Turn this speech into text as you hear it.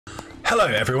Hello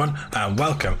everyone and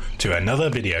welcome to another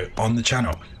video on the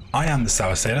channel. I am the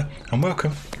Sour Sailor and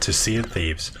welcome to Sea of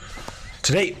Thieves.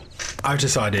 Today I've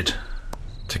decided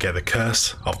to get the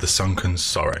Curse of the Sunken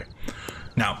Sorrow.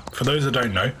 Now for those that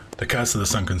don't know, the Curse of the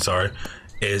Sunken Sorrow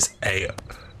is a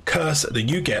curse that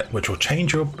you get which will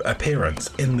change your appearance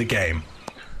in the game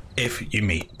if you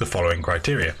meet the following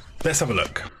criteria. Let's have a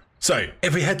look. So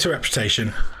if we head to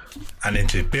Reputation and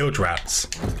into Bilge Rats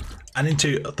and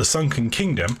into the Sunken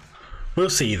Kingdom, we'll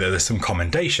see that there's some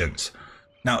commendations.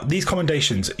 Now these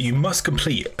commendations, you must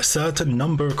complete a certain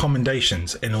number of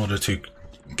commendations in order to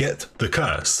get the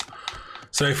curse.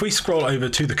 So if we scroll over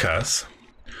to the curse,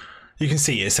 you can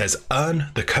see it says earn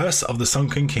the Curse of the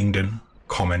Sunken Kingdom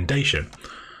commendation.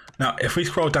 Now if we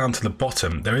scroll down to the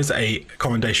bottom, there is a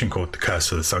commendation called the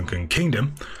Curse of the Sunken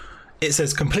Kingdom. It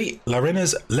says complete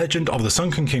Larina's Legend of the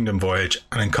Sunken Kingdom voyage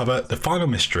and uncover the final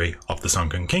mystery of the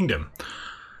Sunken Kingdom.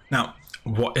 Now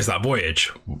what is that voyage?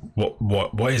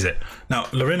 What is it? Now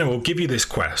Larina will give you this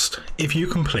quest if you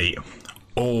complete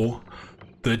all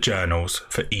the journals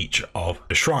for each of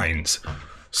the shrines.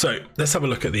 So let's have a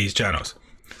look at these journals.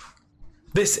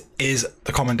 This is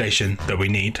the commendation that we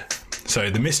need. So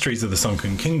the mysteries of the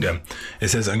Sunken Kingdom, it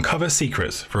says uncover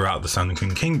secrets throughout the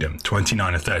Sunken Kingdom.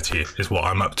 29 and 30 is what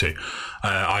I'm up to.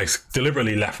 I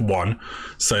deliberately left one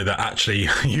so that actually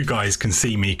you guys can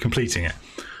see me completing it.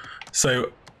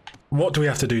 So what do we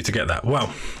have to do to get that?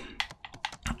 Well,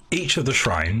 each of the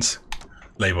shrines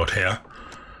labeled here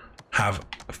have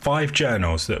 5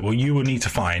 journals that you will need to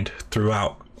find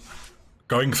throughout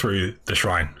going through the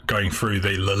shrine, going through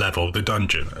the level, the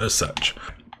dungeon as such.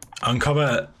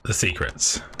 Uncover the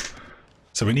secrets.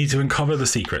 So we need to uncover the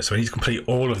secrets. We need to complete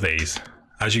all of these.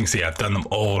 As you can see, I've done them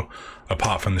all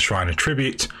apart from the Shrine of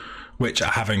Tribute, which I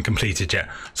haven't completed yet.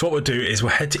 So what we'll do is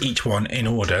we'll head to each one in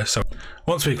order. So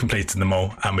once we've completed them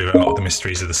all and we've unlocked the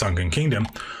mysteries of the Sunken Kingdom,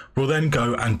 we'll then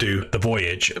go and do the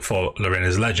voyage for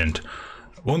Larina's Legend.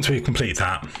 Once we complete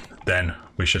that, then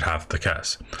we should have the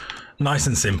curse. Nice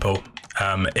and simple.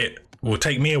 It will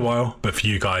take me a while, but for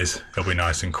you guys, it'll be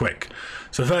nice and quick.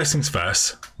 So first things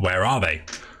first, where are they?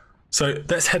 So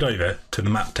let's head over to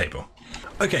the map table.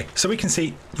 Okay, so we can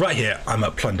see right here, I'm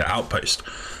at Plunder Outpost.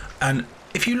 And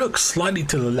if you look slightly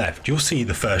to the left, you'll see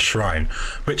the first shrine,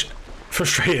 which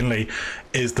frustratingly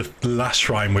is the last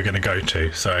shrine we're going to go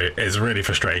to. So it's really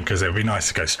frustrating because it would be nice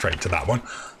to go straight to that one.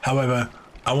 However,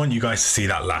 I want you guys to see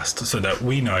that last so that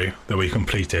we know that we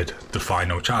completed the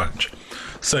final challenge.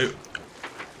 So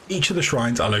each of the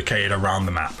shrines are located around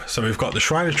the map. So we've got the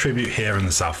Shrine of Tribute here in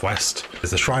the southwest.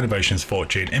 There's the Shrine of Ocean's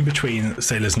Fortune in between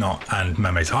Sailor's Knot and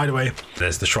Mermaid's Hideaway.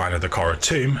 There's the Shrine of the Coral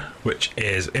Tomb, which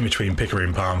is in between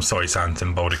Pickering Palm, Soy Sands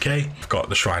and Boulder Cay. We've got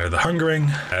the Shrine of the Hungering.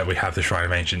 We have the Shrine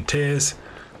of Ancient Tears.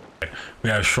 We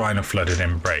have Shrine of Flooded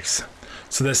Embrace.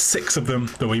 So there's 6 of them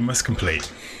that we must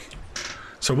complete.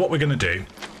 So what we're going to do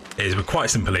is we're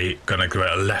quite simply going to do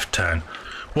a left turn.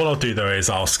 What I'll do though is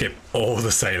I'll skip all the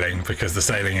sailing because the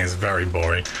sailing is very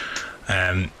boring.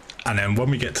 And then when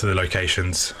we get to the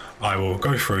locations, I will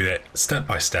go through it step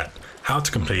by step, how to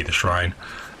complete the shrine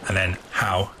and then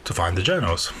how to find the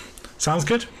journals. Sounds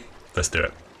good? Let's do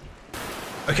it.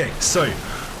 Okay, so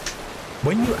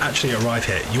when you actually arrive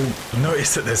here, you'll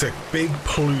notice that there's a big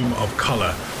plume of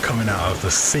colour coming out of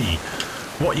the sea.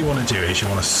 What you want to do is you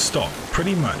want to stop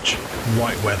pretty much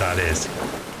right where that is.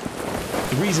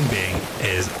 The reason being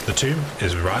is the tomb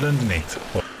is right underneath.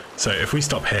 So if we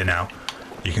stop here now,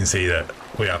 you can see that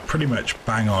we are pretty much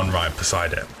bang on right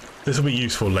beside it. This will be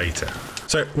useful later.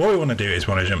 So what we want to do is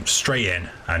we want to jump straight in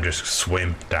and just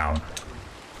swim down.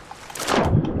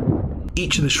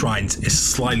 Each of the shrines is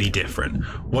slightly different.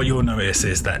 What you'll notice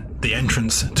is that the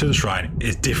entrance to the shrine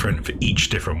is different for each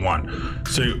different one.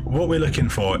 So what we're looking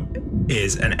for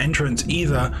is an entrance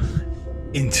either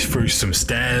through some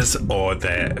stairs or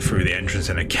through the entrance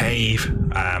in a cave.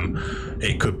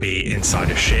 It could be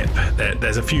inside a ship.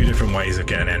 There's a few different ways of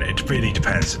getting in. It really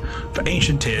depends. For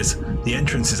Ancient Tears, the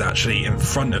entrance is actually in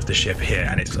front of the ship here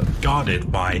and it's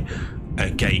guarded by a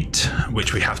gate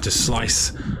which we have to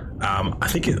slice.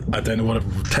 I don't know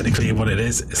technically what it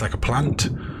is. It's like a plant.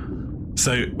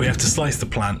 So we have to slice the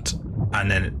plant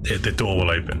and then the door will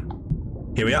open.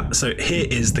 Here we are. So here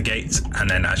is the gate, and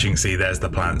then as you can see, there's the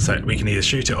plant. So we can either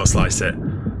shoot it or slice it,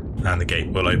 and the gate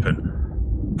will open.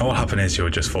 And what will happen is you'll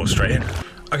just fall straight in.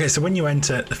 Okay, so when you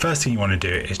enter, the first thing you want to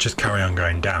do is just carry on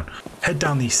going down. Head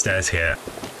down these stairs here,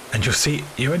 and you'll see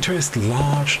you enter this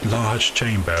large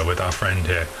chamber with our friend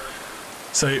here.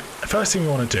 So the first thing we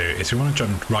want to do is we want to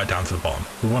jump right down to the bottom.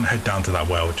 We want to head down to that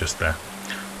well just there.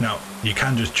 Now, you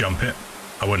can just jump it.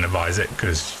 I wouldn't advise it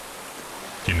because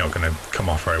you're not going to come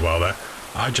off very well there.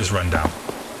 I just run down.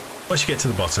 Once you get to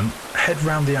the bottom, head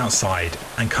round the outside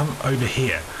and come over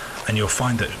here, and you'll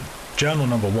find that journal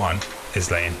number 1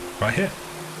 is laying right here.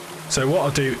 So what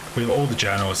I'll do with all the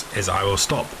journals is I will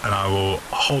stop and I will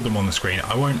hold them on the screen.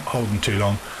 I won't hold them too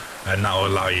long, and that will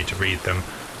allow you to read them.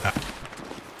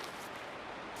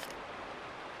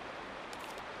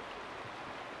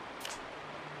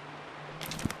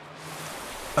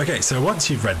 Okay, so once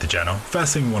you've read the journal,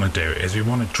 first thing we want to do is we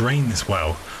want to drain this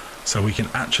well so we can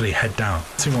actually head down.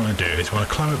 First thing we want to do is we want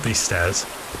to climb up these stairs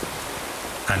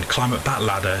and climb up that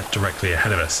ladder directly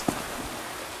ahead of us.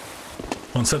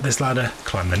 Once up this ladder,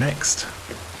 climb the next,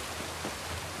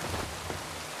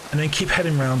 and then keep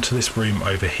heading round to this room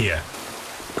over here.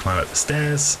 Climb up the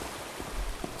stairs,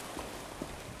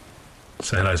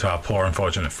 say hello to our poor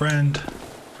unfortunate friend,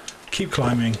 keep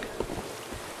climbing,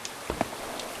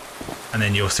 and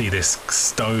then you'll see this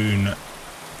stone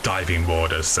diving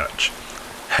board as such.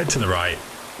 Head to the right,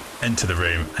 enter the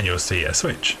room, and you'll see a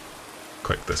switch.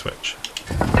 Click the switch.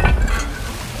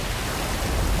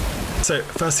 So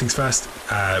first things first,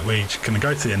 we're going to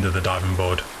go to the end of the diving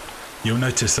board. You'll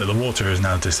notice that the water has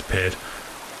now disappeared,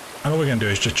 and all we're going to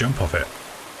do is just jump off it.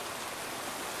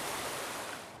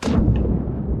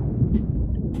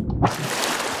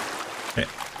 Okay.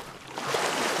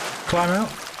 Climb out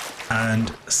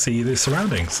and see the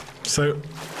surroundings. So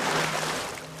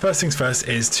first things first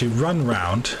is to run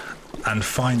round and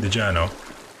find the journal,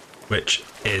 which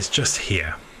is just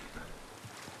here.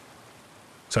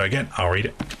 So again, I'll read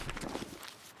it.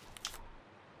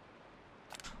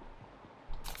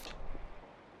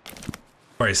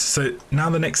 Alright, so now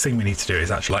the next thing we need to do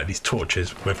is actually light these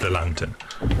torches with the lantern.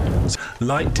 So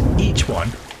light each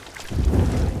one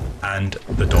and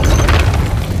the door.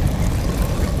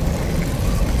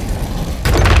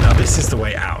 Now this is the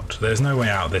way out. There's no way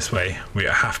out this way. We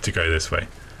have to go this way.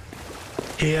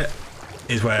 Here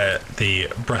is where the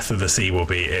breath of the sea will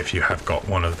be if you have got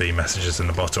one of the messages in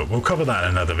the bottle. We'll cover that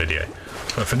in another video.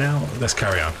 But for now, let's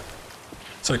carry on.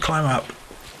 So climb up,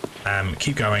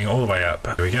 keep going all the way up.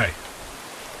 Here we go.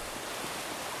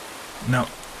 Now,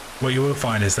 what you will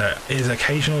find is there is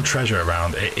occasional treasure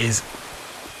around. It is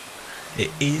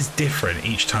different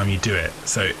each time you do it,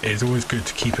 so it's always good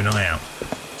to keep an eye out.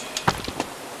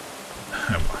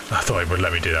 I thought it would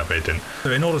let me do that, but it didn't.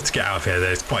 So in order to get out of here,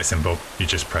 it's quite simple. You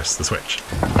just press the switch,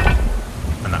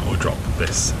 and that will drop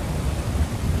this.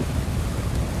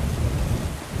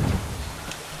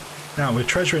 Now, with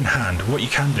treasure in hand, what you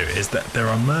can do is that there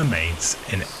are mermaids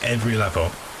in every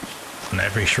level and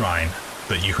every shrine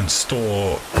that you can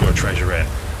store your treasure in,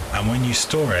 and when you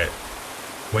store it,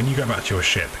 when you go back to your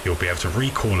ship, you'll be able to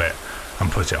recall it and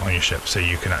put it on your ship so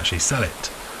you can actually sell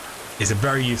it. It's a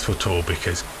very useful tool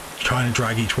because trying to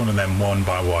drag each one of them one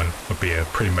by one would be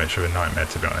pretty much of a nightmare,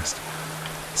 to be honest.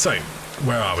 So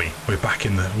where are we? We're back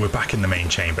in the main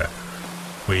chamber.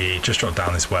 We just dropped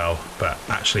down this well, but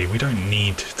actually we don't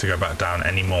need to go back down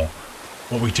anymore.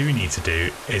 What we do need to do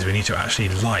is we need to actually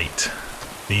light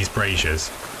these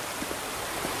braziers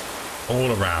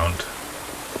all around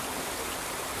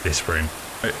this room.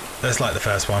 Let's light the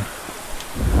first one.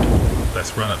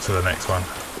 Let's run up to the next one.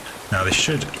 Now this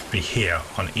should be here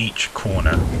on each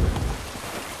corner.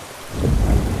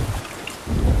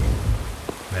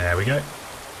 There we go.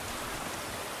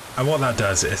 And what that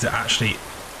does is it actually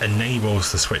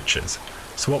enables the switches.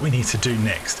 So what we need to do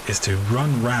next is to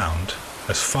run round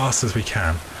as fast as we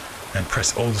can and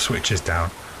press all the switches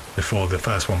down before the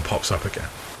first one pops up again.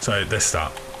 So let's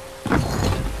start.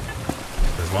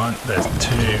 There's 1, there's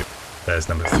 2, there's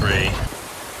number 3,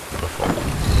 number 4.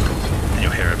 And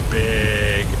you'll hear a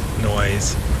big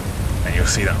noise and you'll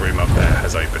see that room up there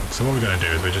has opened. So what we're going to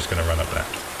do is we're just going to run up there.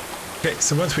 Okay,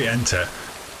 so once we enter,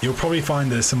 you'll probably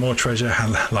find there's some more treasure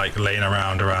like laying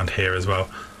around here as well.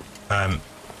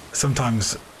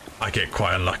 Sometimes I get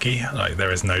quite unlucky, like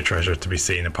there is no treasure to be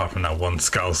seen apart from that one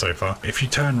skull so far. If you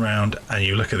turn around and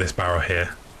you look at this barrel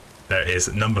here, there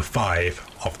is number 5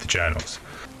 of the journals.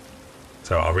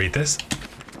 So I'll read this.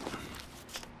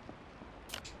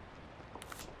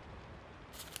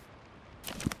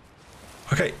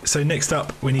 Okay, so next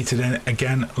up we need to then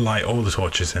again light all the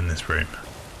torches in this room.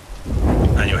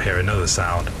 And you'll hear another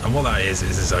sound, and what that is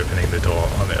it's opening the door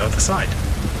on the other side.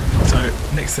 So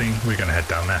next thing, we're going to head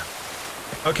down there.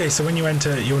 Okay, so when you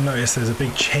enter, you'll notice there's a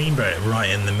big chamber right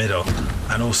in the middle,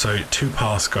 and also 2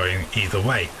 paths going either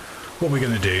way. What we're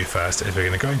going to do first is we're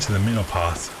going to go into the middle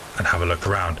path and have a look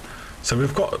around. So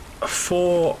we've got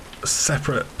 4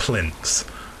 separate plinths,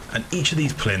 and each of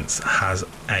these plinths has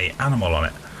an animal on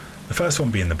it. The first one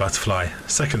being the butterfly,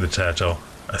 second the turtle,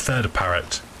 a third a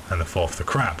parrot, and the fourth the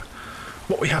crab.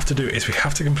 What we have to do is we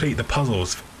have to complete the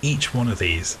puzzles for each one of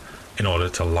these in order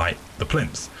to light the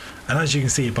plinths. And as you can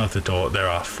see above the door, there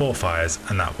are 4 fires,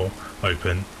 and that will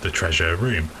open the treasure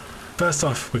room. First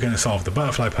off, we're going to solve the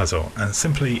butterfly puzzle, and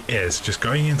simply is just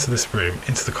going into this room,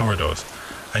 into the corridors,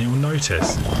 and you'll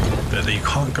notice that you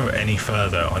can't go any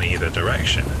further on either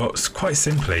direction. But quite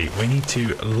simply, we need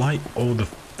to light all the,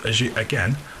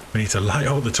 we need to light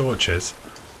all the torches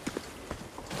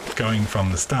going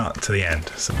from the start to the end.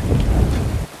 So,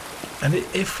 and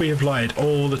if we have lighted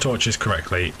all the torches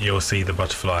correctly, you'll see the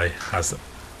butterfly has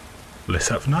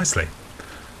lit up nicely.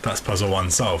 That's puzzle 1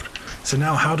 solved. So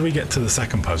now how do we get to the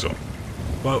second puzzle?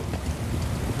 Well,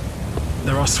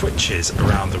 there are switches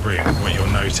around the room, what you'll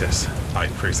notice. Like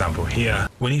for example here,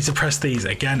 we need to press these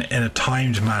again in a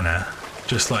timed manner,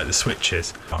 just like the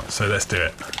switches. So let's do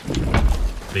it.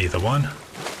 Lever 1,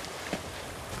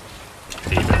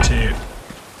 lever 2,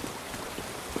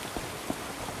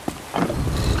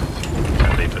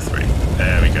 and lever 3.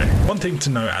 There we go. One thing to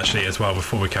note actually as well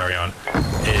before we carry on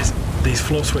is these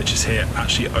floor switches here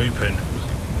actually open.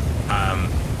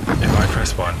 If I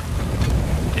press 1,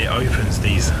 it opens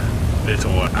these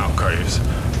little alcoves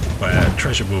where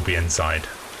treasure will be inside.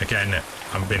 Again,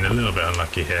 I'm being a little bit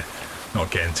unlucky here, not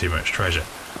getting too much treasure.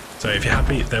 So if you're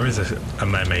happy, there is a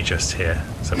mermaid just here,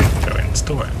 so we can go in and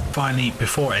store it. Finally,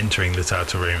 before entering the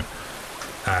turtle room,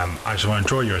 I just want to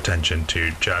draw your attention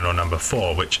to journal number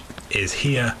 4, which is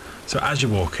here. So as you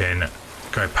walk in,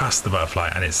 go past the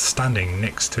butterfly, and it's standing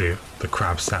next to the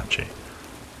crab statue,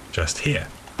 just here.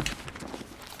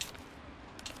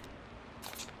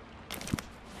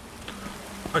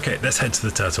 Okay, let's head to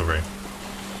the turtle room.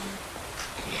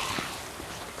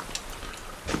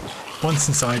 Once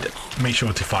inside, make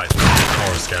sure to fight the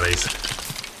coral skellies.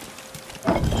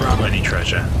 Grab any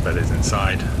treasure that is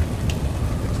inside.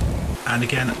 And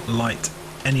again, light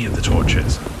any of the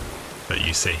torches that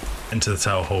you see. Into the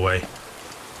turtle hallway.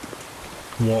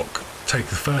 Walk, take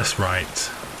the first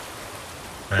right,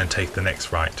 and then take the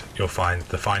next right. You'll find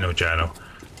the final journal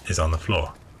is on the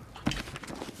floor.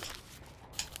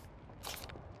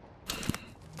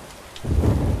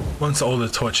 Once all the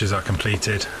torches are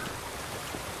completed,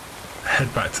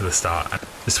 head back to the start.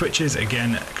 The switches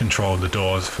again control the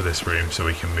doors for this room, so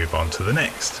we can move on to the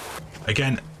next.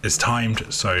 Again, it's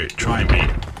timed, so try and be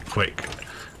quick.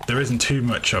 There isn't too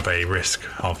much of a risk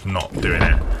of not doing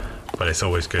it, but it's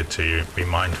always good to be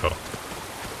mindful.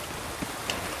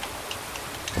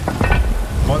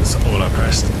 Once all are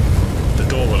pressed, the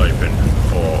door will open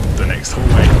for the next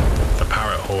hallway, the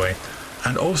parrot hallway.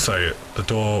 And also the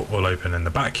door will open in the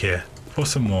back here for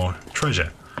some more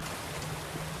treasure.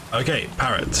 Okay,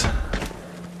 parrot.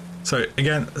 So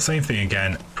again, same thing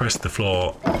again, press the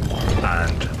floor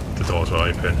and the doors will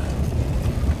open.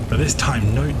 But this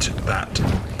time note that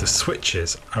the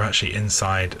switches are actually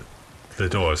inside the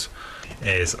doors.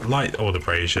 Is light all the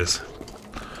braziers,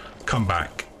 come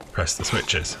back, press the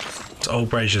switches. So all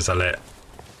braziers are lit,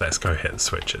 let's go hit the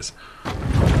switches.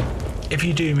 If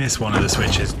you do miss one of the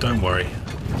switches, don't worry.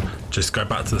 Just go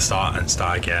back to the start and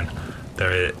start again.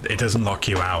 It doesn't lock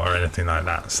you out or anything like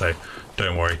that, so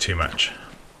don't worry too much.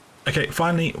 Okay,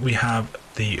 finally we have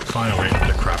the final room,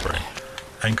 the crab room.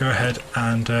 And go ahead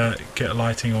and get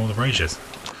lighting all the braziers.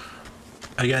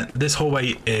 Again, this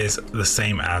hallway is the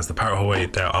same as the parrot hallway.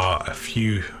 There are a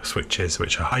few switches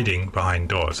which are hiding behind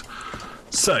doors.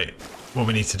 So what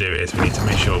we need to do is we need to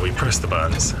make sure we press the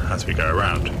buttons as we go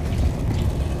around.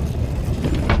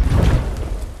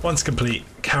 Once complete,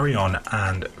 carry on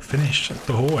and finish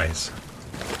the hallways.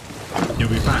 You'll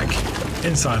be back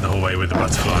inside the hallway with the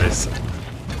butterflies,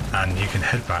 and you can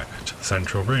head back to the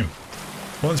central room.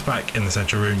 Once back in the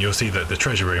central room, you'll see that the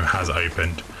treasure room has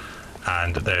opened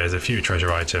and there's a few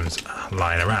treasure items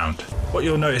lying around. What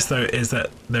you'll notice though is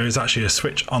that there is actually a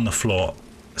switch on the floor.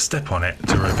 Step on it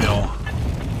to reveal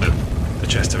the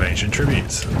chest of ancient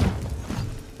tributes.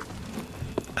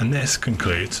 And this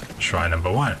concludes shrine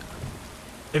number 1.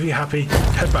 If you're happy,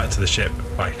 head back to the ship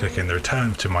by clicking the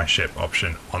return to my ship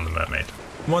option on the mermaid.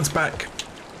 Once back,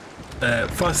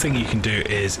 first thing you can do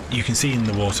is you can see in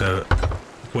the water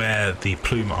where the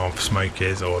plume of smoke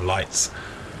is, or lights.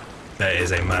 There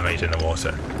is a mermaid in the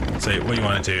water. So what you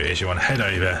want to do is you want to head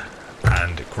over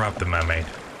and grab the mermaid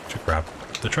to grab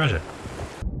the treasure.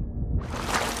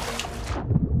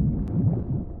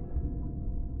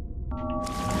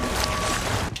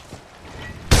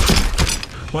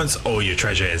 Once all your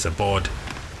treasure is aboard,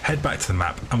 head back to the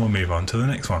map and we'll move on to the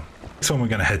next one. Next one we're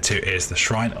going to head to is the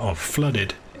Shrine of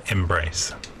Flooded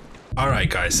Embrace. Alright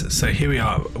guys, so here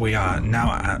we are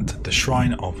now at the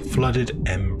Shrine of Flooded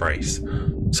Embrace.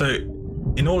 So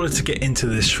in order to get into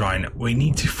this shrine, we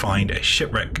need to find a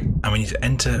shipwreck and we need to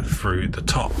enter through the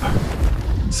top.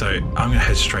 So I'm going to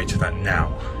head straight to that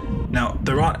now. Now,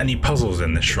 there aren't any puzzles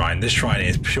in this shrine. This shrine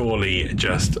is purely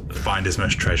just find as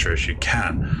much treasure as you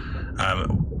can.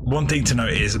 One thing to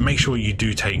note is make sure you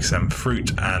do take some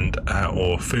fruit and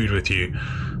or food with you,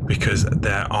 because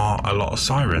there are a lot of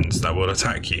sirens that will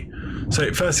attack you.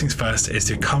 So first things first is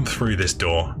to come through this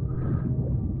door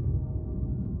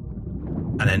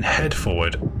and then head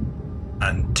forward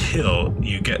until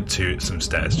you get to some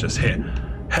stairs just here.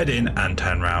 Head in and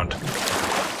turn around,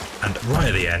 and right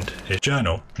at the end is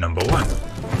journal number 1.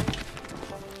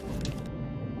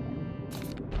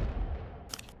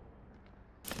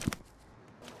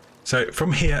 So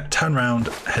from here, turn around,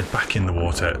 head back in the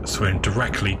water, swim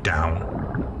directly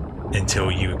down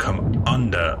until you come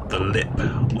under the lip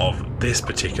of this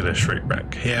particular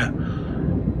shipwreck here.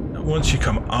 Once you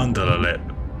come under the lip,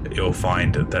 you'll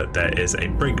find that there is a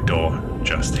brick door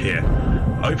just here.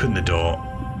 Open the door,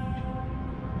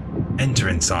 enter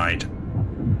inside,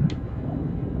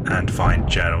 and find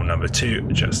journal number 2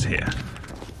 just here.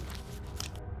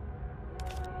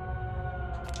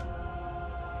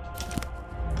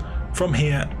 From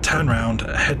here, turn around,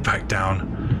 head back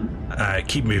down,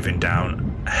 keep moving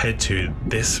down, head to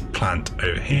this plant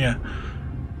over here.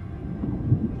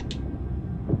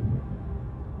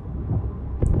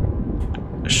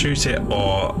 Shoot it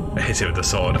or hit it with the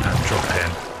sword and drop it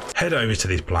in. Head over to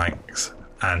these planks,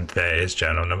 and there is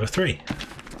journal number 3.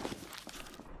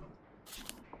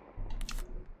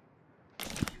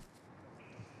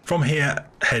 From here,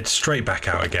 head straight back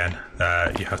out again.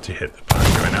 You have to hit the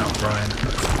plank going out, Brian.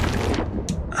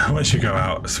 Once you go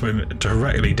out, swim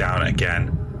directly down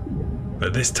again,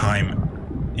 but this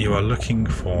time you are looking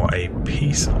for a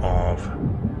piece of...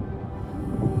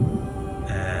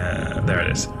 there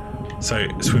it is. So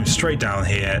swim straight down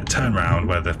here, turn around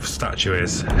where the statue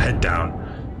is, head down,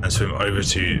 and swim over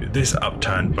to this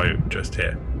upturned boat just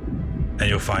here. And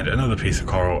you'll find another piece of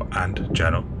coral and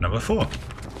journal number 4.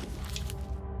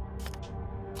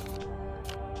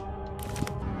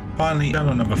 Finally,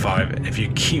 journal number 5, if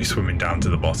you keep swimming down to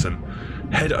the bottom,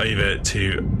 head over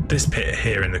to this pit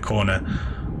here in the corner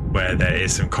where there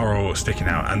is some coral sticking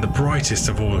out, and the brightest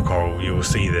of all the coral, you will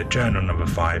see that journal number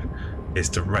 5 is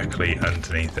directly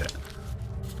underneath it.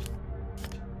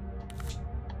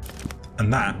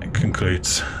 And that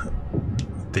concludes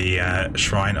the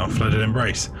Shrine of Flooded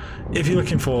Embrace. If you're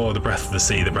looking for the Breath of the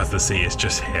Sea is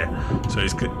just here. So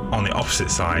it's on the opposite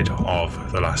side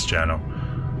of the last journal,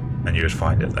 and you would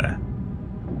find it there.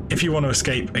 If you want to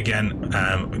escape again,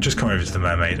 just come over to the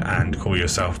mermaid and call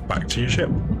yourself back to your ship.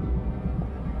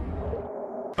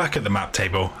 Back at the map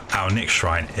table, our next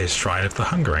shrine is Shrine of the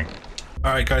Hungering.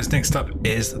 Alright guys, next up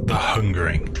is the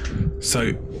Hungering.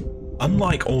 So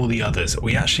unlike all the others,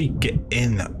 we actually get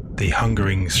in the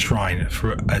Hungering shrine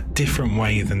through a different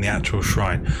way than the actual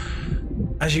shrine.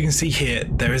 As you can see here,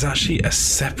 there is actually a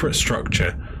separate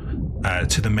structure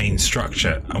to the main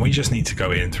structure, and we just need to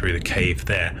go in through the cave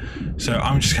there. So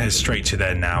I'm just headed straight to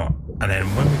there now, and then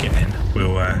when we get in,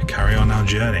 we'll carry on our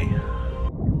journey.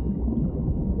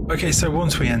 Okay, so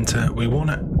once we enter, we want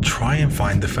to try and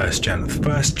find the first journal. The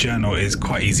first journal is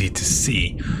quite easy to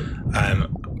see.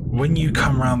 When you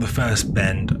come around the first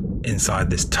bend inside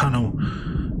this tunnel,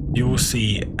 you will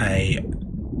see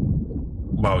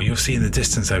you'll see in the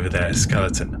distance over there a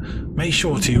skeleton. Make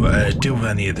sure to deal with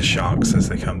any of the sharks as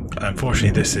they come.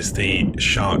 Unfortunately, this is the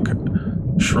shark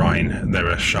shrine. There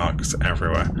are sharks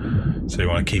everywhere, so you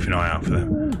want to keep an eye out for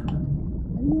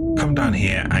them. Come down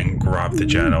here and grab the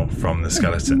journal from the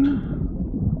skeleton.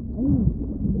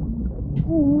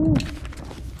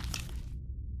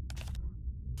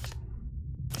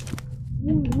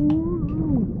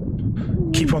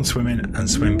 Keep on swimming and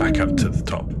swim back up to the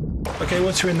top. Okay,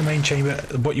 once you're in the main chamber,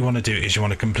 what you want to do is you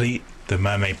want to complete the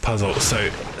mermaid puzzle. So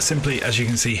simply, as you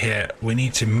can see here, we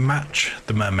need to match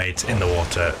the mermaids in the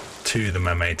water to the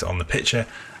mermaids on the picture,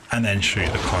 and then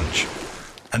shoot the conch.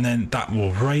 And then that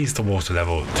will raise the water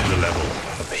level to the level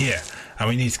up here. And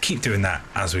we need to keep doing that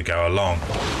as we go along,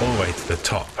 all the way to the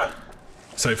top.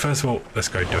 So first of all, let's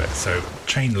go do it. So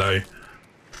chain low,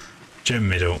 gem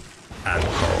middle, and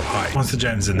coral high. Once the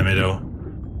gem's in the middle,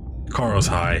 coral's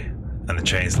high, and the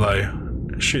chain's low,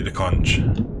 shoot the conch.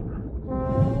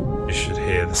 You should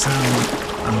hear the sound,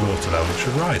 and the water level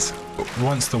should rise.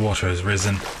 Once the water has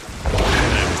risen,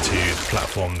 head over to the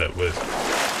platform that was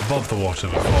above the water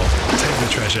before, take the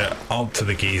treasure onto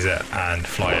the geyser and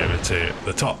fly over to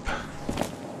the top.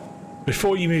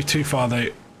 Before you move too far though,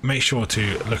 make sure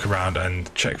to look around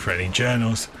and check for any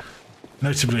journals,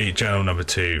 notably journal number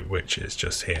 2, which is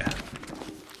just here.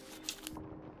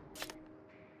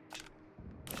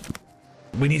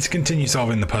 We need to continue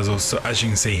solving the puzzles, so as you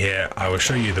can see here, I will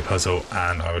show you the puzzle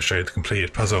and I will show you the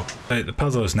completed puzzle. So the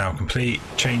puzzle is now complete,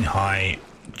 chain high,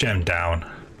 gem down,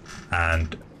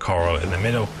 and coral in the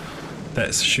middle.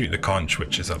 Let's shoot the conch,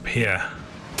 which is up here,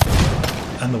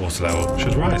 and the water level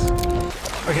should rise.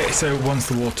 Okay, so once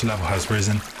the water level has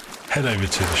risen, head over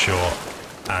to the shore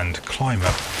and climb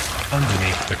up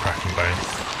underneath the cracking bone.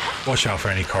 Watch out for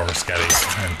any coral skellies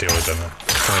and deal with them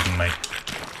accordingly.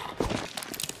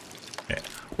 Yeah.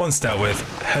 Once dealt with,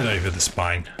 head over the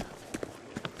spine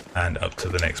and up to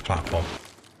the next platform.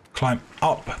 Climb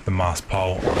up the mast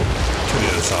pole to the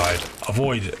other side,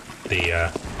 avoid the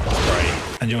spray,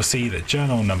 and you'll see that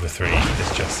journal number 3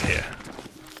 is just here.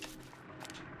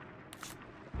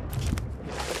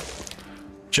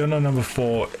 Journal number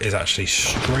 4 is actually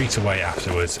straight away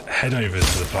afterwards. Head over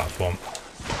to the platform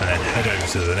and then head over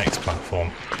to the next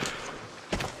platform.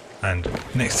 And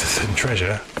next to some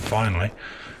treasure, finally,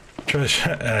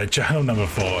 journal number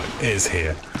 4 is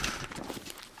here.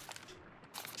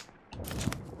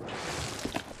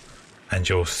 And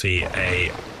you'll see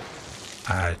a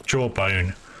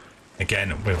jawbone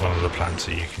again with one of the plants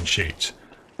that you can shoot.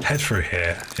 Head through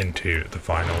here into the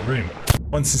final room.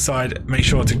 Once inside, make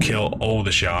sure to kill all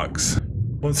the sharks.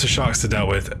 Once the sharks are dealt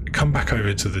with, come back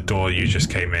over to the door you just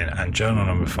came in, and journal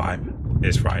number 5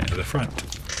 is right at the front.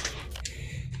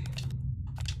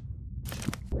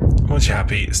 Once you're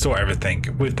happy, store everything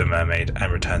with the mermaid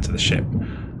and return to the ship.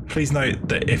 Please note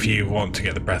that if you want to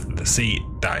get the breath of the sea,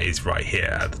 that is right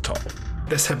here at the top.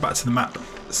 Let's head back to the map.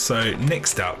 So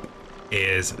next up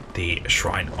is the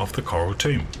Shrine of the Coral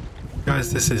Tomb.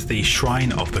 Guys, this is the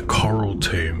Shrine of the Coral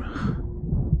Tomb.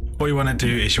 What you want to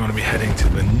do is you want to be heading to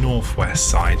the northwest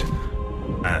side.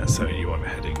 So you want to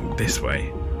be heading this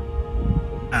way.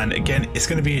 And again, it's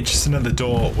going to be just another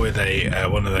door with a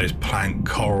one of those plank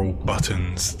coral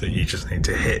buttons that you just need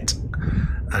to hit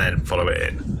and then follow it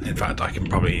in. In fact, I can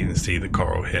probably even see the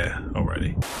coral here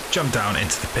already. Jump down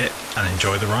into the pit and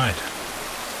enjoy the ride.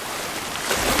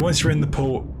 Once you're in the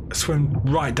pool, swim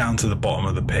right down to the bottom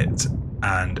of the pit,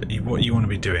 and what you want to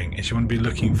be doing is you want to be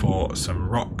looking for some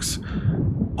rocks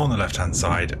on the left hand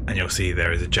side, and you'll see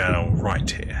there is a journal right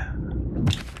here.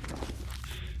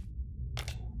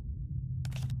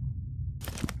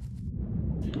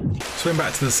 Swim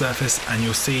back to the surface and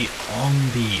you'll see on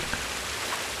the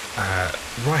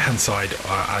right hand side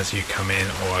as you come in,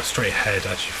 or straight ahead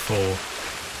as you fall,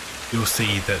 you'll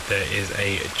see that there is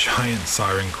a giant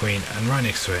siren queen, and right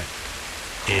next to it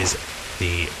is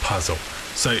the puzzle.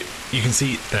 So you can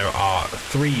see there are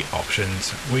 3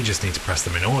 options. We just need to press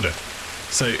them in order.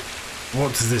 So what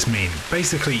does this mean?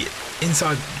 Basically,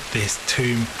 inside this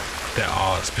tomb there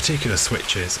are particular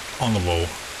switches on the wall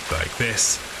like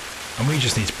this, and we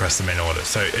just need to press them in order.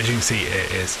 So as you can see,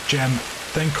 it is gem,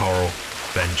 then coral,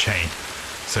 then chain.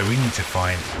 So we need to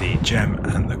find the gem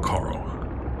and the coral.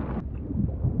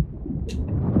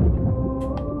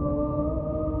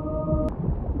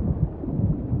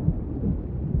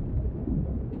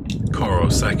 Coral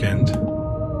second. And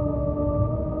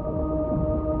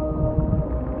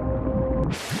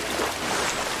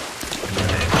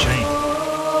then chain.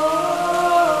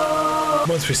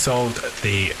 Once we solved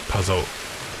the puzzle,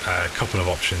 a couple of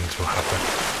options will happen.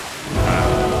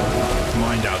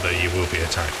 Mind out that you will be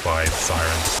attacked by the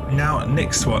sirens. Now,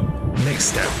 next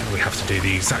step, we have to do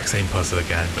the exact same puzzle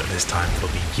again, but this time for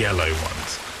the yellow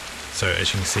ones. So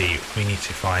as you can see, we need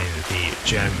to find the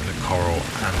gem, the coral,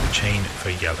 and the chain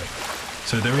for yellow.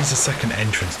 So there is a second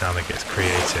entrance now that gets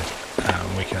created,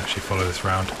 and we can actually follow this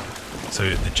around.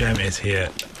 So the gem is here.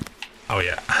 Oh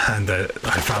yeah, and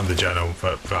I found the journal,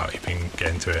 but without even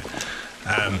getting to it.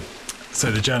 So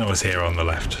the journal is here on the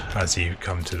left as you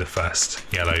come to the first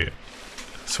yellow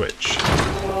switch.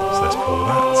 So let's pull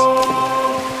that.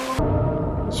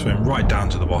 Swim right down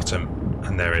to the bottom,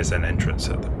 and there is an entrance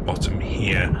at the bottom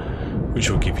here, which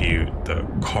will give you the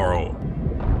coral.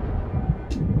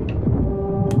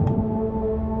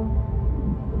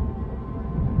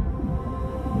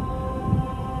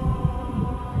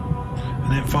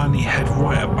 And then finally head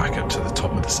right up back up to the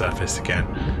top of the surface again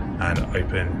and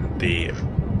open the,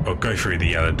 or go through the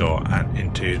yellow door and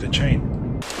into the chain.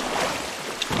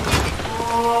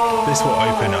 This will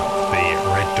open up the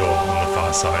red door on the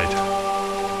far side.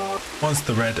 Once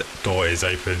the red door is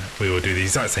open, we will do the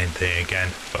exact same thing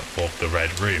again, but for the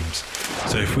red rooms.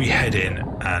 So if we head in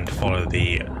and follow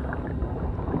the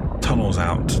tunnels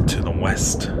out to the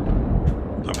west,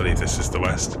 I believe this is the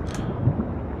west.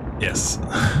 Yes.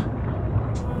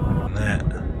 And there.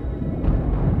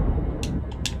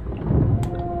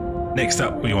 Next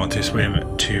up, we want to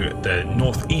swim to the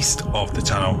northeast of the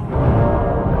tunnel,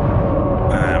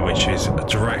 which is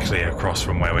directly across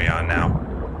from where we are now,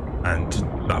 and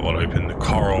that will open the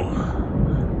coral.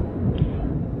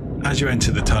 As you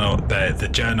enter the tunnel, the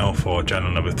journal for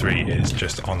journal number 3 is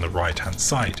just on the right hand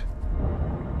side.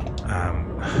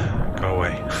 Go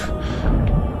away.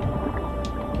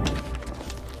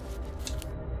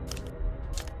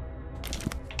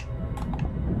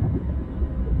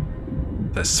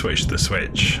 Let's switch the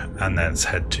switch and then let's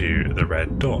head to the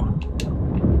red door.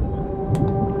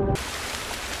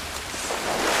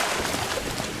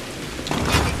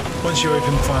 Once you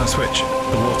open the final switch,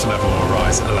 the water level will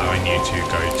rise, allowing you to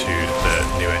go to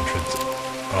the new entrance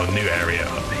or new area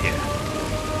up here.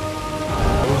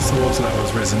 Once the water level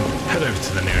has risen, head over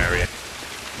to the new area.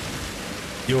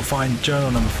 You'll find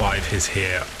journal number 5 is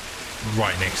here,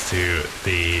 right next to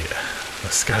the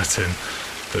skeleton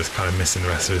that's kind of missing the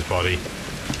rest of his body.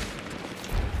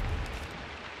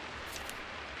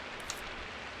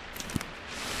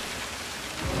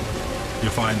 You'll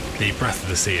find the Breath of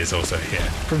the Sea is also here.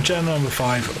 From journal number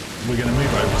 5, we're going to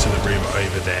move over to the room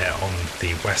over there on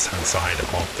the west hand side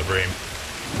of the room.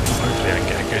 Hopefully I can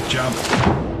get a good jump.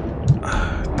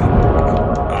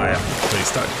 I am completely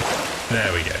stuck.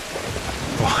 There we go.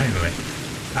 Finally.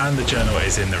 And the journal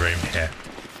is in the room here.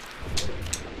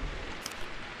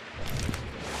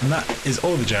 And that is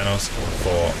all the journals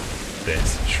for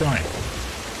this shrine.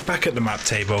 Back at the map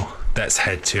table, let's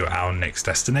head to our next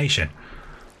destination,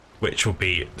 which will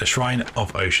be the Shrine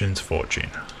of Ocean's Fortune.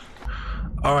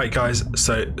 Alright guys,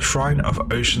 so Shrine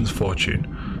of Ocean's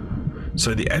Fortune.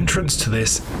 So the entrance to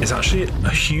this is actually a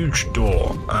huge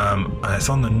door, and it's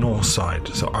on the north side,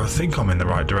 so I think I'm in the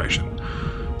right direction.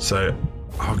 So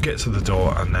I'll get to the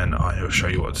door and then I'll show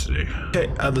you what to do.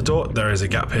 Okay, at the door there is a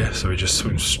gap here, so we just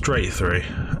swim straight through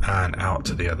and out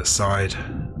to the other side.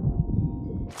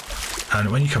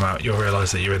 And when you come out, you'll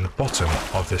realise that you're in the bottom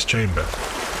of this chamber.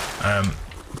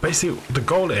 Basically, the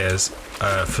goal is,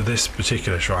 for this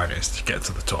particular shrine, is to get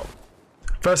to the top.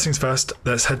 First things first,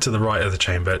 let's head to the right of the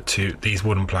chamber to these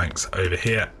wooden planks over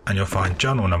here, and you'll find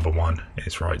journal number 1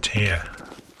 is right here.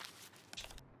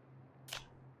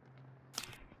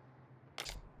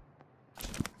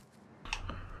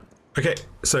 Okay,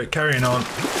 so carrying on,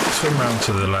 swim round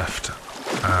to the left,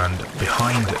 and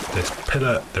behind this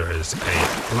pillar there is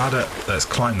a ladder. Let's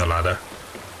climb the ladder.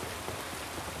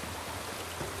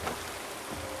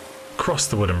 Cross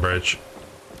the wooden bridge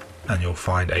and you'll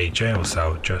find a jail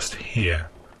cell just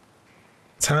here.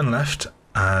 Turn left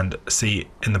and see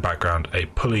in the background a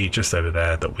pulley just over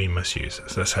there that we must use.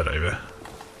 So let's head over.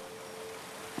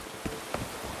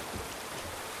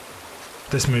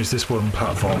 This moves this wooden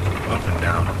platform up and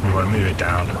down. We want to move it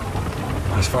down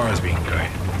as far as we can go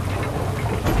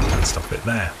and stop it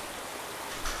there.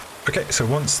 Okay, so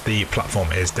once the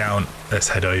platform is down, let's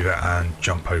head over and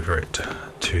jump over it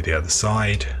to the other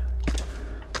side.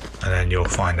 And then you'll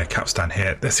find a capstan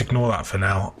here. Let's ignore that for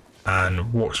now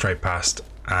and walk straight past.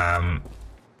 And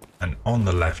on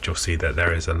the left, you'll see that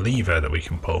there is a lever that we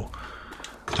can pull,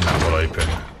 and that will open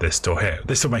this door here.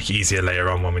 This will make it easier later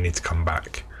on when we need to come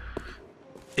back.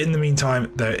 In the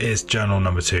meantime, there is journal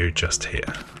number 2 just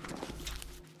here.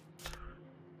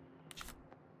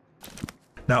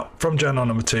 Now, from journal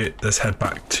number 2, let's head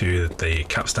back to the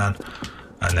capstan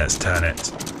and let's turn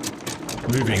it,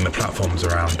 moving the platforms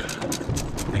around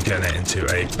and getting it into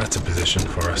a better position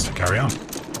for us to carry on.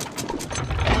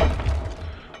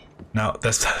 Now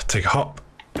let's take a hop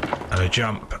and a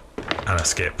jump and a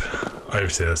skip over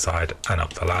to the other side and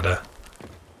up the ladder.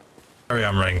 Carry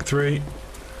on running through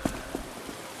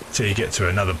till you get to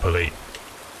another pulley.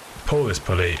 Pull this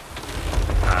pulley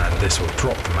and this will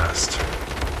drop the mast,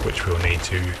 which we'll need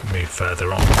to move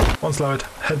further on. Once lowered,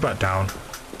 head back down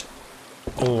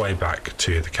all the way back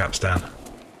to the capstan.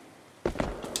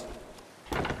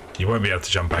 You won't be able to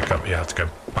jump back up, you have to go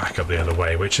back up the other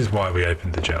way, which is why we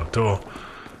opened the jail door.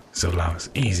 This will allow us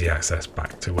easy access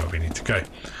back to where we need to go.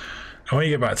 And when you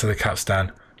get back to the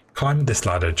capstan, climb this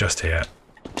ladder just here,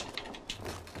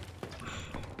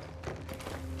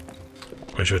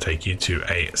 which will take you to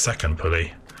a second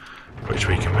pulley, which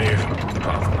we can move the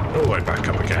platform all the way back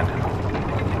up again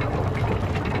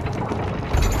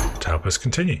to help us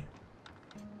continue.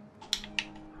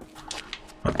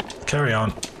 Right, carry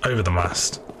on over the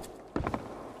mast,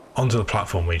 onto the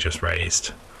platform we just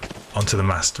raised, onto the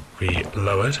mast we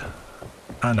lowered,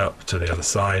 and up to the other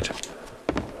side.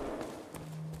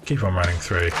 Keep on running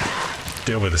through,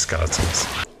 deal with the skeletons.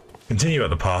 Continue up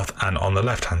the path, and on the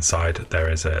left hand side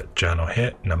there is a journal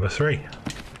here, number 3.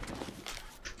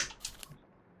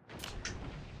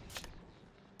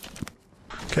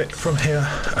 Okay, from here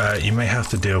you may have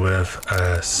to deal with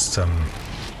some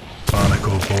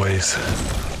barnacle boys.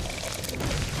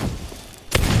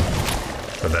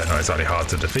 but they're not exactly hard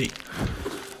to defeat.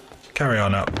 Carry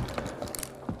on up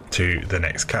to the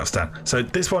next capstan. So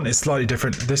this one is slightly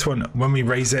different. This one, when we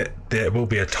raise it, there will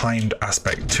be a timed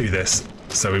aspect to this.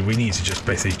 So we need to just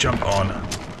basically jump on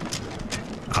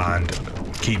and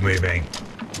keep moving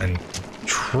and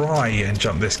try and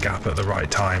jump this gap at the right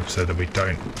time so that we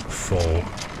don't fall,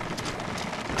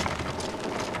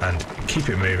 and keep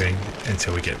it moving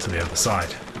until we get to the other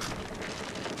side.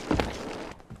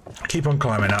 Keep on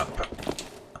climbing up,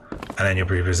 and then you'll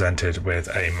be presented with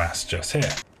a mast just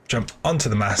here. Jump onto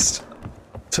the mast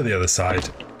to the other side,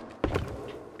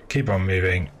 keep on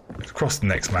moving across the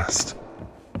next mast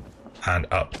and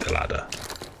up the ladder.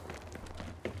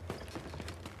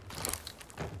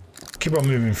 Keep on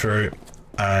moving through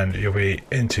and you'll be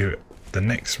into the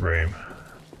next room,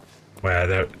 where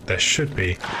there should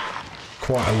be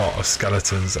quite a lot of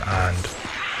skeletons and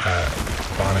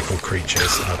barnacle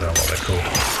creatures, I don't know what they're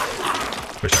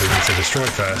called, which we need to destroy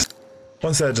first.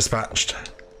 Once they're dispatched,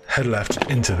 head left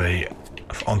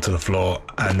onto the floor,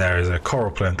 and there is a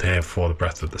coral plinth here for the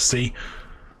Breath of the Sea.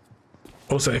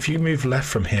 Also, if you move left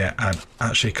from here and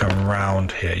actually come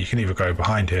round here, you can either go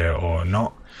behind here or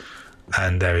not,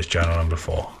 and there is journal number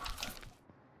 4.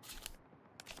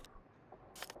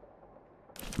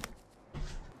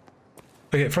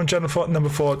 Okay, from journal number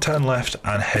 4, turn left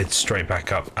and head straight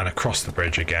back up and across the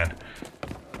bridge again,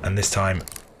 and this time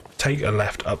take a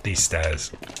left up these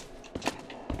stairs,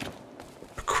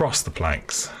 across the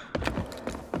planks,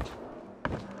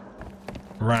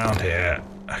 round here,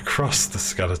 across the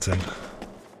skeleton,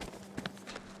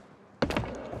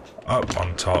 up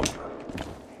on top,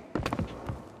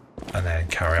 and then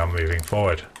carry on moving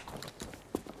forward.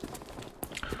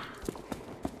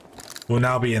 We'll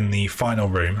now be in the final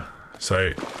room,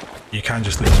 so you can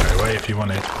just leave straight away if you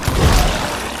wanted,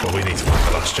 but we need to find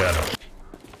the last journal.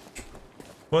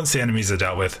 Once the enemies are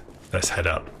dealt with, let's head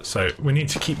up. So we need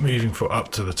to keep moving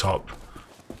up to the top.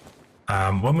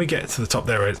 When we get to the top,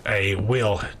 there is a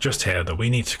wheel just here that we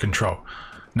need to control.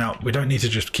 Now, we don't need to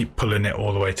just keep pulling it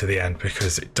all the way to the end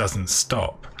because it doesn't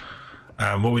stop.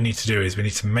 What we need to do is we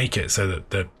need to make it so that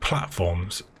the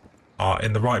platforms are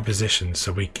in the right position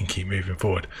so we can keep moving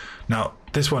forward. Now,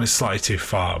 this one is slightly too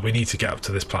far. We need to get up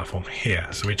to this platform here,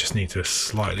 so we just need to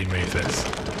slightly move this.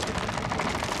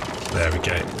 There we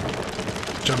go.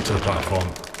 Jump to the platform.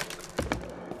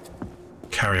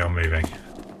 Carry on moving.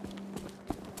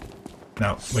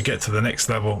 Now, we get to the next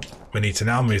level. We need to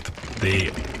now move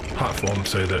the platform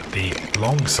so that the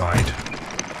long side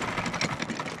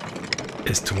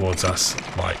is towards us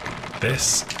like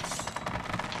this.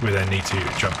 We then need to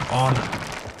jump on,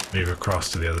 move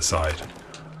across to the other side,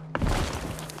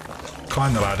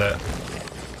 climb the ladder,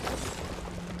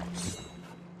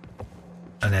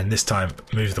 and then this time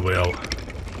move the wheel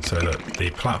so that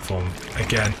the platform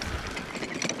again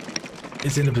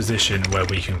is in a position where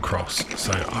we can cross.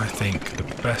 So I think the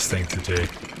best thing to do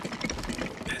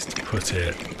is to put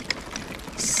it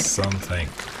something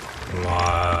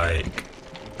like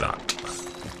that.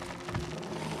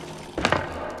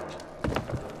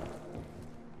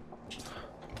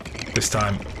 This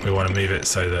time we want to move it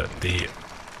so that the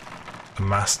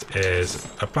mast is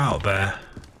about there,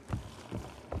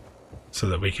 so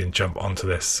that we can jump onto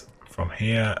this from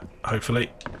here,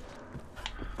 hopefully,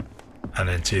 and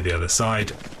then to the other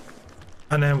side,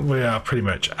 and then we are pretty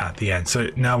much at the end. So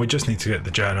now we just need to get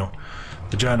the journal.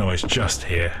 The journal is just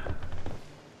here,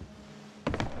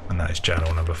 and that is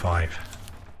journal number 5.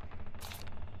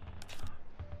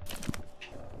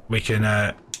 We can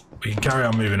carry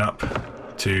on moving up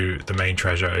to the main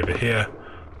treasure over here,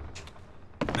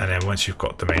 and then once you've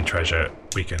got the main treasure,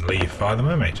 we can leave via the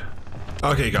mermaid.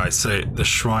 Okay guys, so the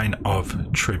Shrine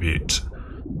of Tribute.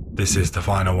 This is the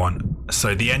final one.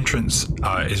 So the entrance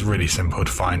is really simple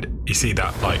to find. You see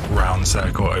that like round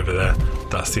circle over there?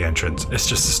 That's the entrance. It's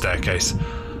just a staircase.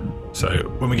 So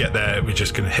when we get there, we're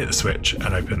just going to hit the switch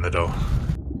and open the door.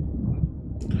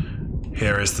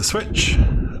 Here is the switch,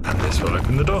 and this will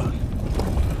open the door.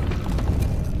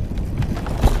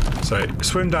 So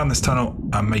swim down this tunnel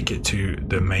and make it to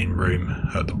the main room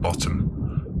at the bottom.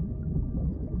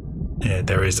 Yeah,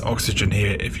 there is oxygen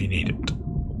here if you need it.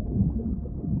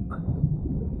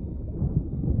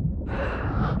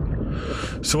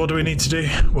 So what do we need to do?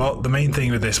 Well, the main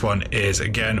thing with this one is,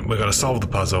 again, we've got to solve the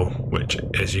puzzle, which,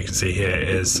 as you can see here,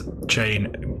 is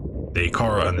chain the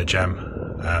coral and the gem.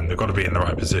 They've got to be in the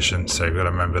right position, so we've got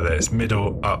to remember that it's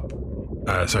middle, up,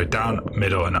 down,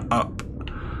 middle, and up.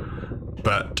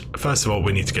 But first of all,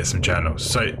 we need to get some journals.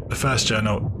 So the first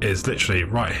journal is literally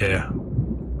right here.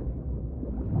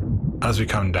 As we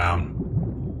come down,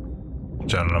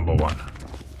 journal number 1.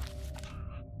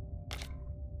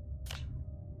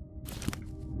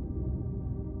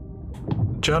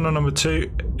 Journal number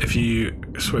 2, if you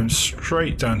swim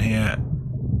straight down here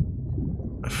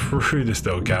through this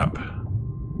little gap,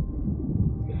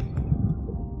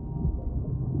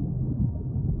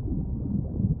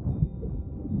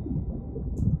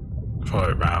 follow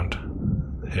it round,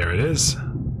 here it is.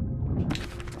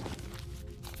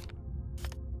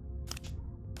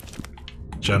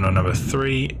 Journal number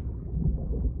 3.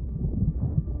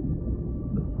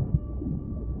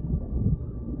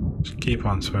 Just keep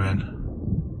on swimming.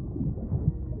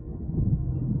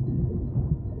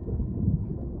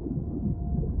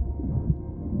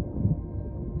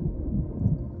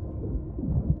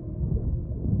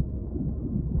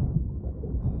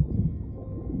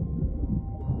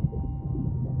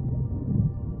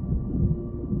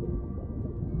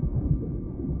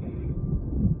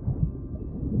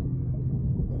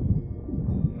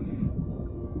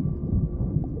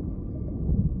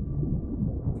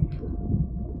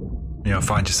 You'll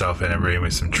find yourself in a room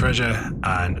with some treasure,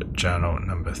 and journal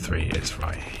number 3 is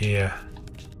right here.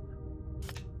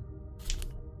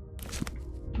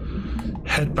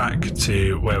 Head back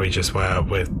to where we just were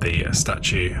with the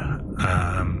statue.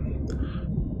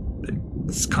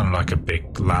 It's kind of like a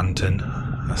big lantern,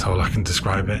 that's all I can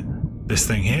describe it. This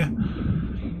thing here.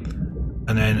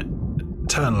 And then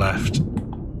turn left.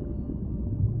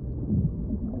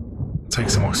 Take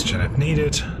some oxygen if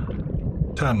needed.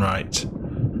 Turn right.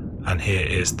 And here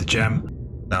is the gem.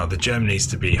 Now the gem needs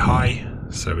to be high,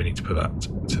 so we need to put that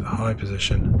to the high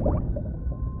position.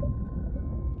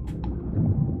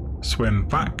 Swim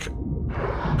back,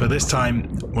 but this time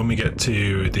when we get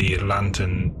to the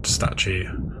lantern statue,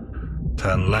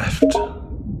 turn left.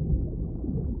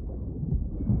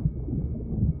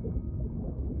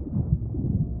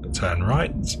 Turn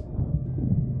right.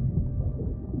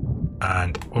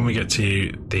 And when we get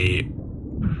to the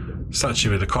statue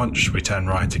with the conch, we turn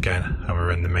right again and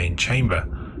we're in the main chamber.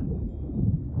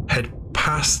 Head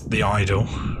past the idol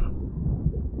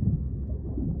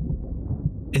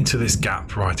into this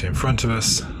gap right in front of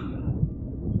us,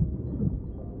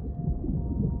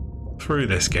 through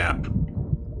this gap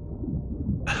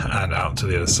and out to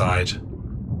the other side,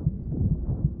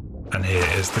 and here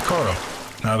is the coral.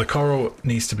 Now the coral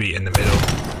needs to be in the middle,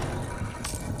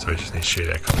 so we just need to shoot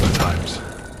it a couple of times.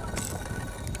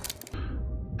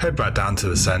 Head back down to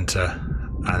the center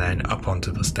and then up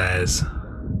onto the stairs.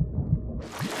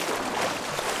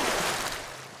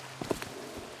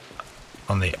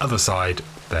 On the other side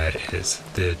there is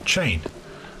the chain,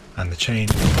 and the chain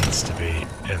needs to be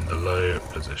in the low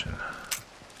position.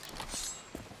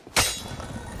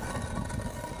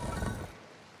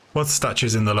 Once the statue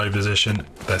is in the low position,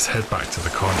 let's head back to the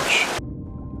conch.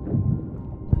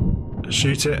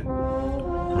 Shoot it,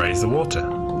 raise the water.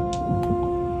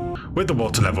 With the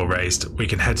water level raised, we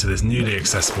can head to this newly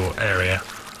accessible area.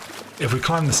 If we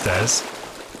climb the stairs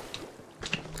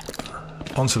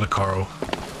onto the coral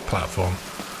platform,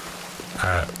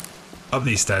 up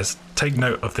these stairs, take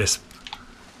note of this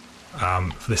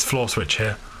this floor switch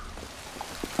here.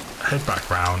 Head back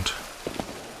round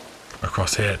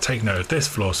across here, take note of this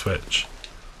floor switch,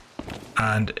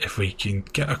 and if we can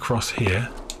get across here,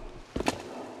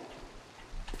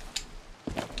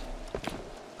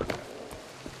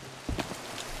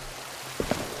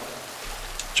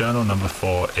 journal number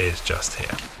 4 is just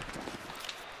here.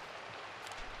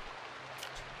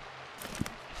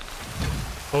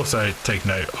 Also take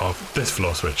note of this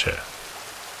floor switch here.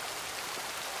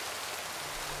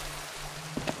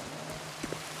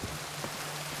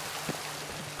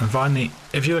 And finally,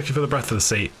 if you're looking for the Breath of the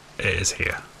Sea, it is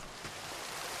here.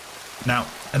 Now,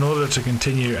 in order to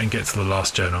continue and get to the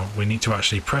last journal, we need to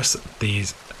actually press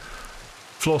these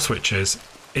floor switches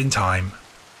in time,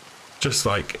 just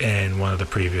like in one of the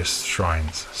previous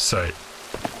shrines. So,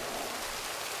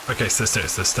 okay, so let's do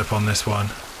it. Let's step on this one.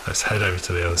 Let's head over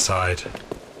to the other side.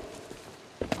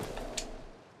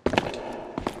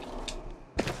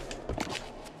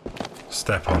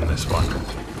 Step on this one.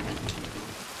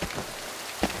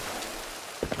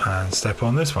 And step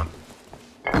on this one.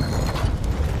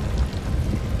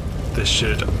 This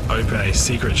should open a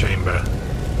secret chamber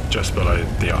just below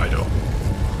the idol.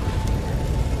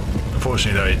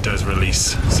 Unfortunately though, it does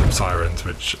release some sirens,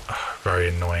 which are very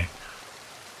annoying.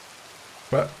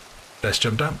 But let's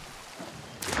jump down.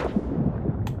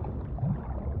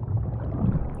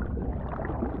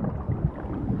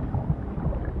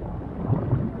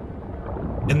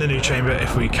 In the new chamber,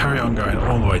 if we carry on going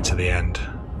all the way to the end,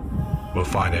 we'll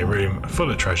find a room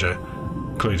full of treasure,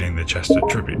 including the chest of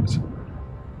tributes.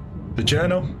 The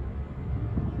journal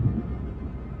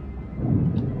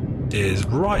is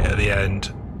right at the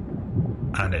end,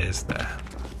 and it is there.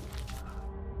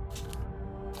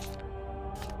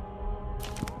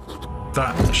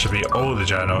 that should be all the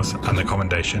journals, and the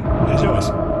commendation is yours.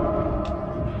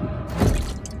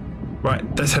 Right,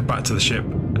 let's head back to the ship,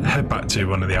 head back to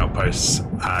one of the outposts,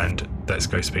 and let's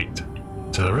go speak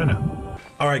to Lorena.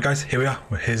 Alright guys, here we are.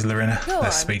 Here's Lorena.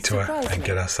 Let's speak to her and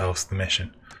get ourselves the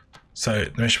mission. So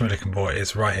the mission we're looking for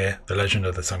is right here, the Legend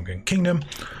of the Sunken Kingdom.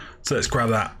 So let's grab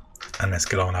that and let's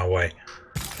get on our way.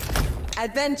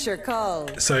 Adventure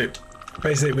calls. So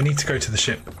basically we need to go to the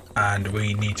ship and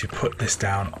we need to put this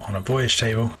down on a voyage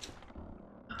table.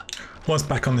 Once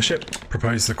back on the ship,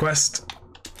 propose the quest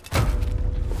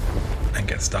and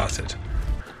get started.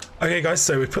 Okay guys,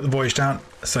 so we've put the voyage down.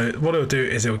 So what it'll do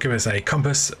is it will give us a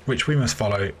compass which we must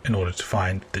follow in order to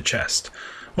find the chest.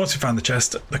 Once we've found the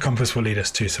chest, the compass will lead us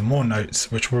to some more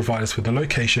notes which will provide us with the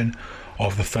location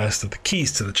of the first of the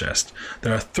keys to the chest.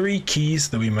 There are 3 keys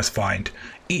that we must find.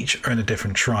 Each are in a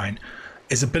different shrine.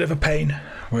 It's a bit of a pain.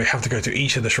 We have to go to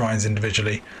each of the shrines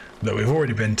individually that we've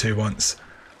already been to once,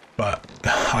 but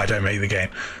I don't make the game.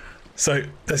 So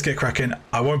let's get cracking.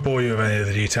 I won't bore you with any of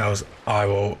the details. I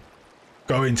will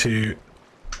go into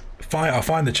I'll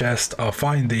find the chest, I'll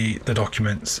find the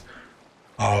documents,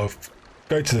 I'll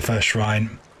go to the first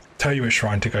shrine, tell you which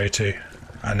shrine to go to,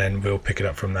 and then we'll pick it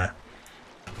up from there.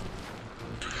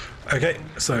 Okay,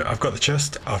 so I've got the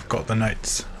chest, I've got the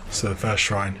notes. So the first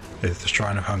shrine is the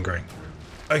Shrine of Hungering.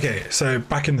 Okay, so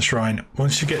back in the shrine,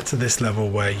 once you get to this level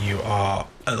where you are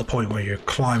at the point where you're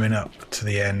climbing up to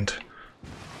the end,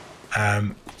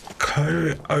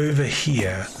 go over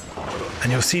here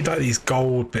and you'll see like these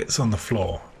gold bits on the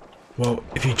floor. Well,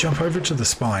 if you jump over to the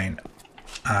spine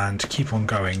and keep on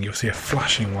going, you'll see a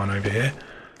flashing one over here.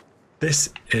 This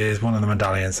is one of the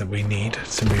medallions that we need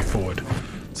to move forward.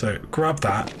 So grab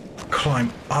that,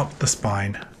 climb up the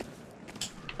spine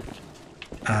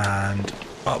and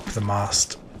up the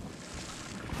mast.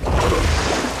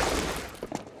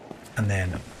 And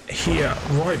then here,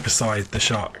 right beside the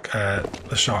shark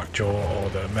jaw or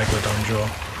the megalodon jaw,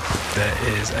 there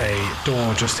is a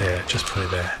door just here. Just put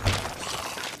it there.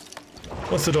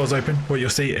 Once the door's open, what you'll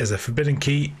see is a forbidden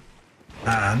key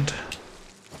and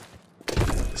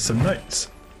some notes.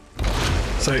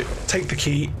 So take the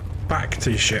key back to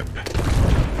your ship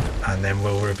and then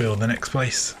we'll reveal the next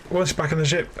place. Once you're back on the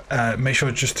ship, make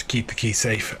sure just to keep the key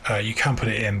safe. You can put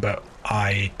it in, but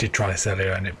I did try this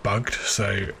earlier and it bugged,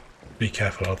 so be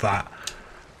careful of that.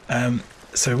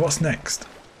 So what's next?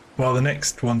 Well, the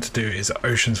next one to do is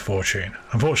Ocean's Fortune.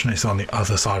 Unfortunately, it's on the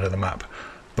other side of the map,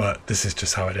 but this is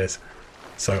just how it is.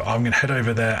 So I'm going to head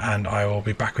over there and I will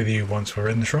be back with you once we're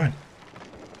in the shrine.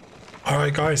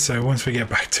 Alright guys, so once we get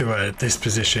back to this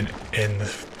position in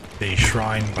the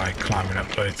shrine by climbing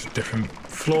up loads of different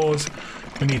floors,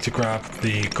 we need to grab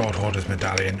the Gold Hoarder's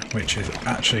Medallion, which is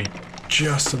actually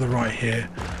just to the right here.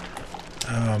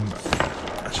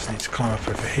 I just need to climb up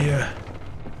over here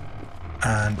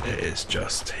and it is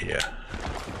just here.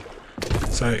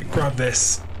 So grab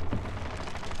this,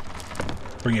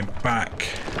 bring it back.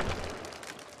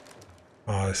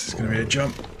 Oh, this is going to be a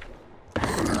jump.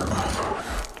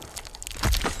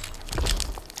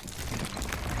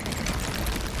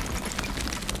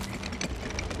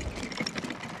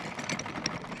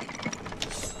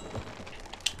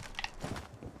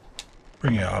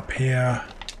 Bring it up here.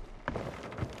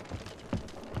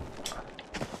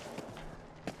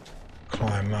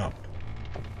 Climb up.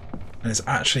 And it's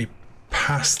actually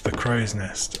past the crow's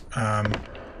nest,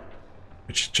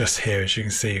 which is just here, as you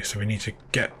can see. So we need to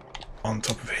get on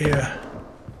top of here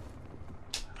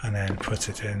and then put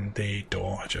it in the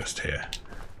door just here.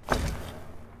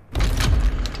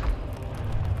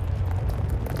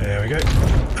 There we go.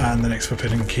 And the next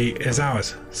forbidden key is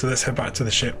ours. So let's head back to the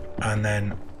ship and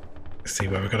then see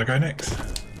where we've got to go next.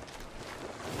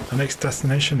 The next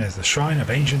destination is the Shrine of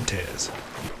Ancient Tears.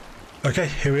 Okay,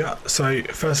 here we are. So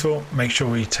first of all, make sure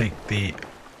we take the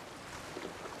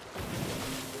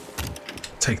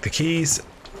keys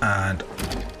and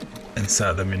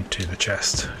insert them into the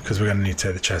chest, because we're going to need to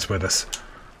take the chest with us.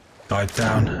 Dive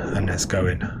down and let's go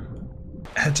in.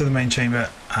 Head to the main chamber,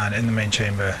 and in the main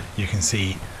chamber you can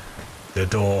see the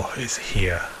door is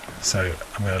here. So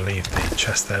I'm going to leave the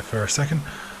chest there for a second.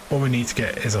 What we need to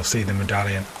get is obviously the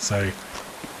medallion. So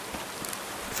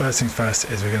first things first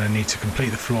is we're going to need to complete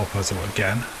the floor puzzle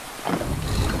again.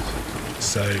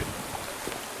 So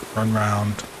run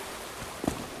round,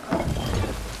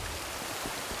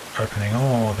 opening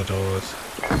all the doors.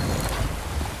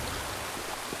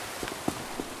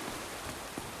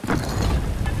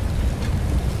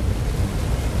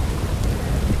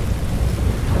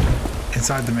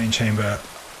 Inside the main chamber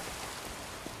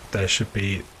there should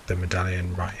be the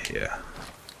medallion right here.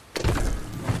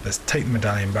 Let's take the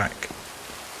medallion back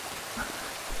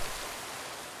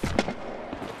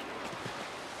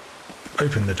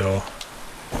open the door.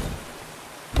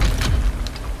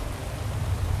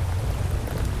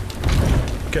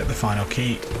 Get the final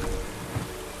key.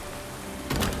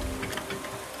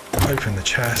 Open the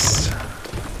chest.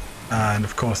 And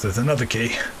of course there's another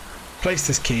key. Place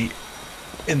this key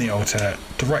in the altar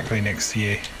directly next to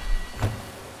you,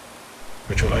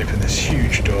 which will open this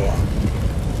huge door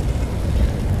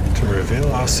to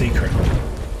reveal our secret.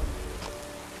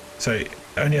 So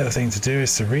only other thing to do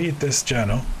is to read this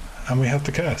journal and we have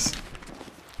the curse.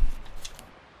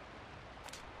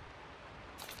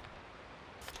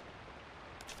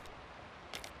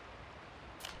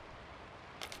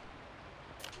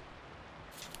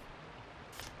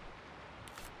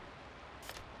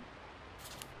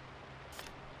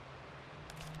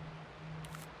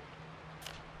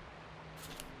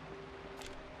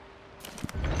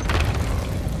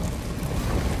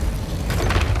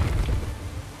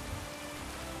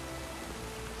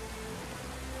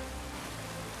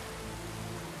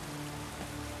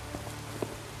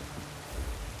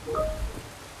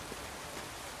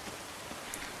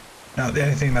 Now the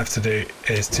only thing left to do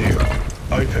is to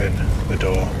open the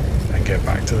door and get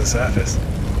back to the surface.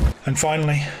 And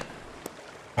finally,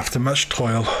 after much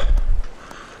toil,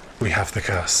 we have the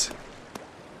curse.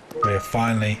 We have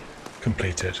finally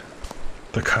completed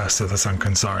the Curse of the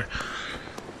Sunken Sorrow.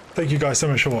 Thank you guys so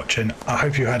much for watching. I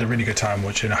hope you had a really good time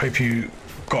watching. I hope you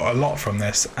got a lot from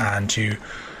this and you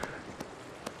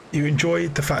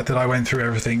enjoyed the fact that I went through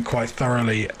everything quite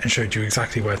thoroughly and showed you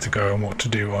exactly where to go and what to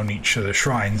do on each of the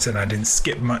shrines, and I didn't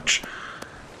skip much,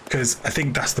 because I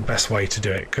think that's the best way to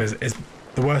do it, because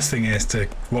the worst thing is to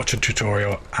watch a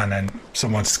tutorial and then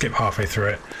someone skip halfway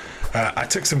through it. I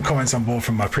took some comments on board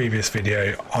from my previous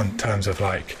video on terms of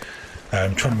like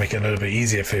trying to make it a little bit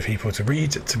easier for people to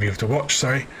read, to be able to watch,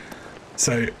 sorry.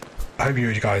 So I hope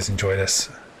you guys enjoy this.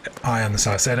 I am the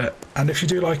Sea of Thieves, and if you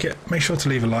do like it, make sure to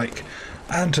leave a like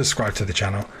and subscribe to the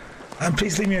channel, and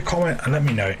please leave me a comment and let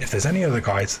me know if there's any other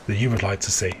guides that you would like to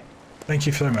see. Thank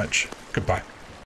you so much. Goodbye.